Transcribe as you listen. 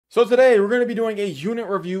So today we're going to be doing a unit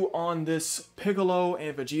review on this Piccolo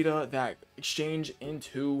and Vegeta that exchange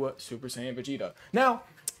into Super Saiyan Vegeta. Now,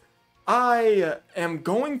 I am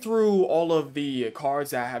going through all of the cards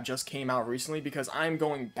that have just came out recently because I'm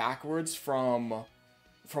going backwards from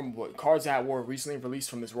what cards that were recently released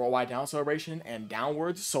from this Worldwide Down Celebration and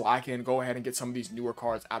downwards, so I can go ahead and get some of these newer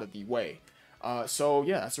cards out of the way. So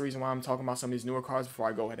yeah, that's the reason why I'm talking about some of these newer cards before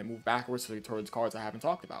I go ahead and move backwards towards cards I haven't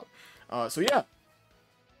talked about. So yeah.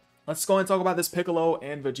 Let's go ahead and talk about this Piccolo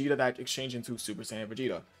and Vegeta that exchange into Super Saiyan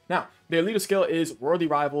Vegeta. Now, their leader skill is Worthy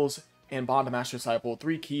Rivals and Bond of Master Disciple,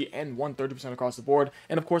 3 key and 130% across the board.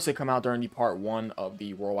 And of course, they come out during the part 1 of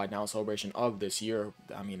the Worldwide Now celebration of this year.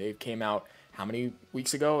 I mean, they came out how many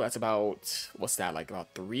weeks ago? That's about, what's that, like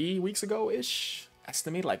about 3 weeks ago-ish?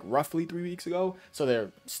 Estimate, like roughly 3 weeks ago. So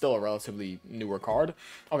they're still a relatively newer card.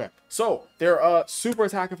 Okay, so their super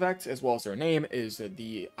attack effect, as well as their name, is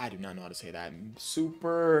the, I do not know how to say that,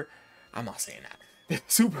 I'm not saying that.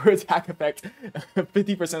 Super attack effect,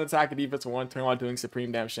 50% attack and defense for 1 turn while doing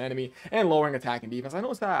supreme damage to enemy, and lowering attack and defense. I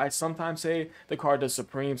notice that I sometimes say the card does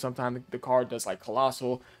supreme, sometimes the card does like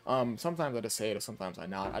colossal, sometimes I just say it or sometimes I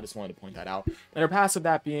not. I just wanted to point that out. And their passive,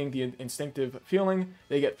 that being the instinctive feeling,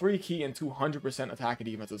 they get 3 key and 200% attack and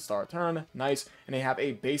defense at the start of turn. Nice. And they have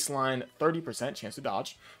a baseline 30% chance to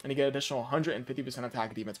dodge, and they get additional 150% attack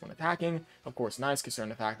and defense when attacking. Of course, nice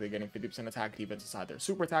considering the fact they're getting 50% attack and defense inside their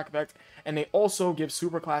super attack effect. And they also give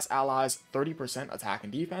superclass allies 30% attack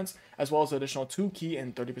and defense, as well as additional 2 key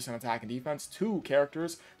and 30% attack and defense to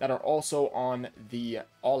characters that are also on the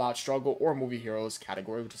all-out struggle or movie heroes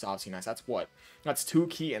category, which is obviously nice. That's 2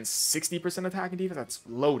 key and 60% attack and defense. That's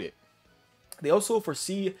loaded. They also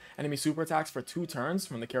foresee enemy super attacks for 2 turns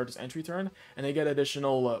from the character's entry turn, and they get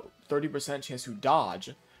additional 30% chance to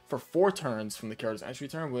dodge for 4 turns from the character's entry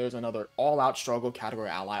turn, where there's another all-out struggle category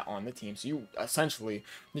ally on the team. So you essentially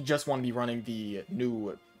just want to be running the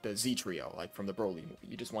Z trio, like from the Broly movie.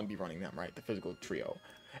 You just want to be running them, right? The physical trio.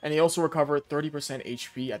 And they also recover 30%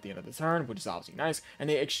 HP at the end of the turn, which is obviously nice. And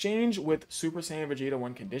they exchange with Super Saiyan Vegeta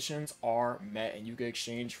when conditions are met, and you can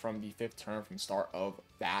exchange from the 5th turn from start of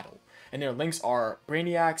battle. And their links are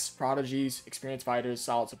Brainiacs, Prodigies, Experienced Fighters,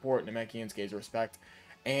 Solid Support, Namekians, Gaze of Respect,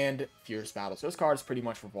 and Fierce Battle. So this card is pretty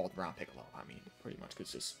much revolved around Piccolo. I mean, pretty much,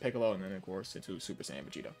 because it's just Piccolo and then, of course, into Super Saiyan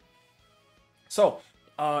Vegeta. So,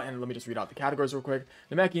 and let me just read out the categories real quick.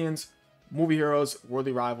 Namekians, Movie Heroes,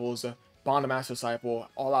 Worthy Rivals, Bond of Master Disciple,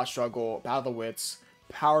 All Out Struggle, Battle of the Wits,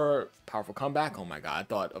 Powerful Comeback. Oh my god, I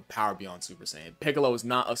thought of Power Beyond Super Saiyan. Piccolo is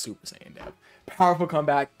not a Super Saiyan dev. Powerful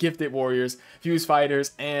Comeback, Gifted Warriors, Fused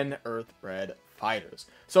Fighters, and Earthbred Fighters.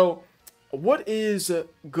 So, what is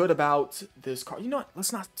good about this card? You know what?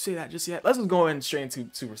 Let's not say that just yet. Let's just go in straight into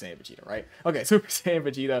Super Saiyan Vegeta, right? Okay, Super Saiyan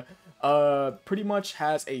Vegeta pretty much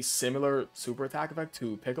has a similar super attack effect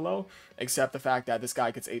to Piccolo, except the fact that this guy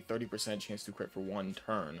gets a 30% chance to crit for 1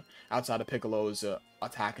 turn, outside of Piccolo's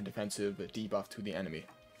attack and defensive debuff to the enemy.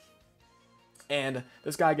 And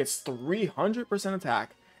this guy gets 300%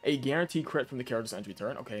 attack, a guaranteed crit from the character's entry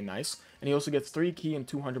turn. Okay, nice. And he also gets 3 key and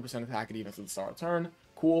 200% attack and defense at the start of turn.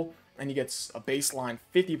 Cool. And he gets a baseline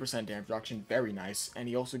 50% damage reduction. Very nice. And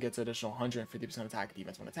he also gets additional 150% attack and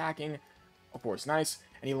defense when attacking. Of course, nice.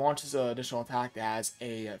 And he launches an additional attack that has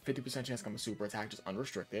a 50% chance to become a super attack, just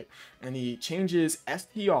unrestricted. And he changes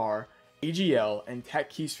STR, EGL, and Tech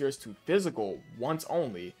Key Spheres to physical once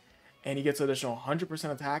only. And he gets additional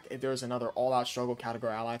 100% attack if there's another all-out struggle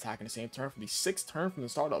category ally attack in the same turn from the 6th turn from the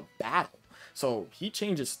start of battle. So he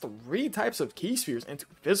changes 3 types of Key Spheres into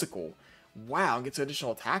physical. Wow, and gets an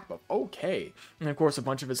additional attack buff. Okay. And of course, a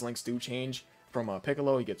bunch of his links do change. From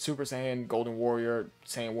Piccolo, he gets Super Saiyan, Golden Warrior,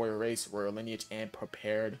 Saiyan Warrior Race, Royal Lineage, and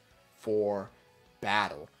Prepared for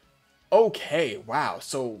Battle. Okay, wow.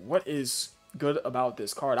 So what is good about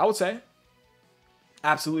this card? I would say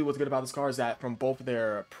absolutely what's good about this card is that from both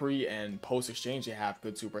their pre and post exchange, they have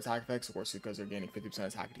good super attack effects, of course, because they're gaining 50%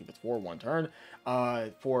 attack and defense for 1 turn.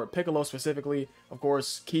 For Piccolo specifically, of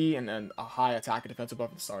course, key and then a high attack and defensive buff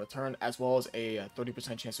at the start of turn, as well as a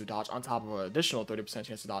 30% chance to dodge on top of an additional 30%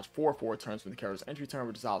 chance to dodge for 4 turns from the character's entry turn,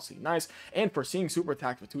 which is obviously nice. And for seeing super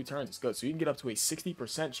attack for 2 turns, it's good. So you can get up to a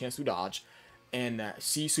 60% chance to dodge and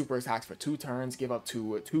see super attacks for 2 turns, give up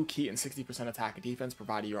to 2 key and 60% attack and defense,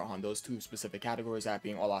 provided you're on those 2 specific categories, that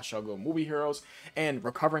being All Out Struggle, Movie Heroes, and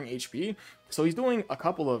recovering HP. So he's doing a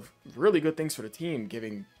couple of really good things for the team,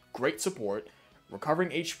 giving great support,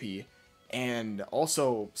 recovering HP, and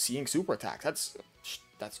also seeing super attacks.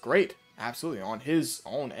 That's great. Absolutely. On his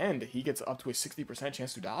own end, he gets up to a 60%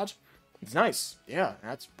 chance to dodge. It's nice. Yeah,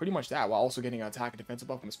 that's pretty much that. While also getting an attack and defensive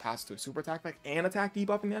buff from his pass to a super attack effect and attack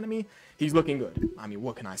debuffing the enemy. He's looking good. I mean,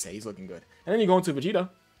 what can I say? He's looking good. And then you go into Vegeta.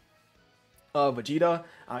 Vegeta,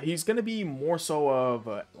 he's gonna be more so of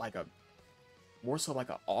like an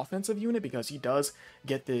offensive unit, because he does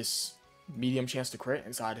get this medium chance to crit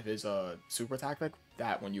inside of his super attack, like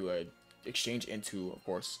that when you exchange into, of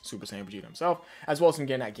course, Super Saiyan Vegeta himself, as well as him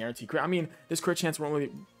getting that guaranteed crit. I mean, this crit chance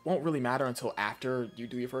won't really matter until after you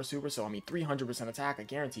do your first super. So I mean, 300% attack, a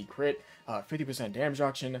guaranteed crit, 50% damage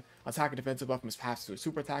reduction, attack and defensive buff must pass to a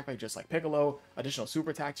super attack, like just like Piccolo. Additional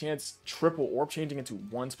super attack chance, triple orb changing into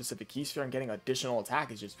one specific key sphere and getting additional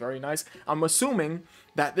attack is just very nice. I'm assuming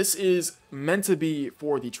that this is meant to be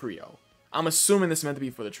for the trio.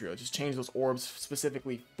 Just change those orbs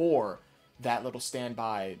specifically for that little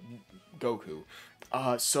standby Goku.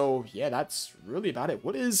 So yeah, that's really about it.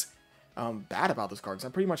 What is bad about this card? Because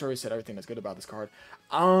I pretty much already said everything that's good about this card.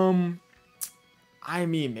 I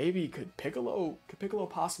mean, maybe could Piccolo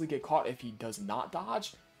possibly get caught if he does not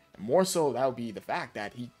dodge? More so, that would be the fact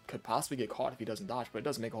that he could possibly get caught if he doesn't dodge, but it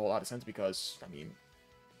doesn't make a whole lot of sense because, I mean,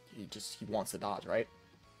 he wants to dodge, right?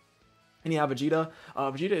 And yeah, Vegeta.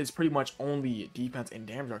 Vegeta is pretty much only defense and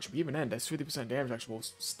damage reduction. But even then, that 50% damage reduction will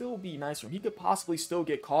still be nice for him. He could possibly still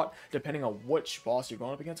get caught depending on which boss you're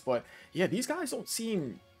going up against. But yeah, these guys don't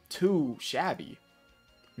seem too shabby.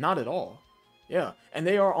 Not at all. Yeah. And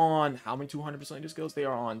they are on how many 200% skills? They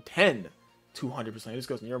are on 10 200%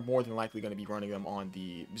 skills. And you're more than likely going to be running them on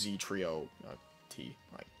the Z Trio T.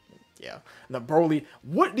 Like, yeah. The Broly.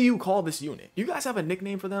 What do you call this unit? You guys have a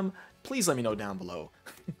nickname for them? Please let me know down below.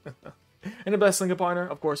 And the best linking partner,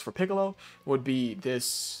 of course, for Piccolo would be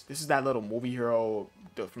this. This is that little movie hero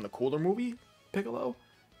from the Cooler movie, Piccolo.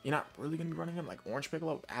 You're not really going to be running him like Orange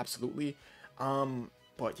Piccolo, absolutely.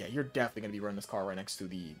 But yeah, you're definitely going to be running this card right next to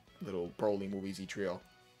the little Broly movie Z Trio.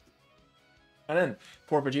 And then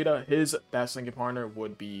for Vegeta, his best linking partner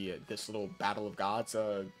would be this little Battle of Gods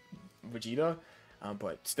Vegeta.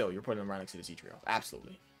 But still, you're putting him right next to the Z Trio.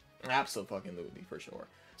 Absolutely. Absolutely, for sure.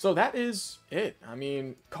 So that is it. I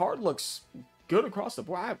mean, card looks good across the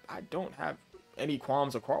board. I don't have any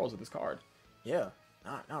qualms or quarrels with this card. Yeah,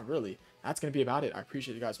 not really. That's going to be about it. I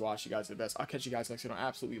appreciate you guys watching. You guys are the best. I'll catch you guys next time. I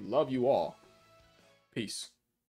absolutely love you all. Peace.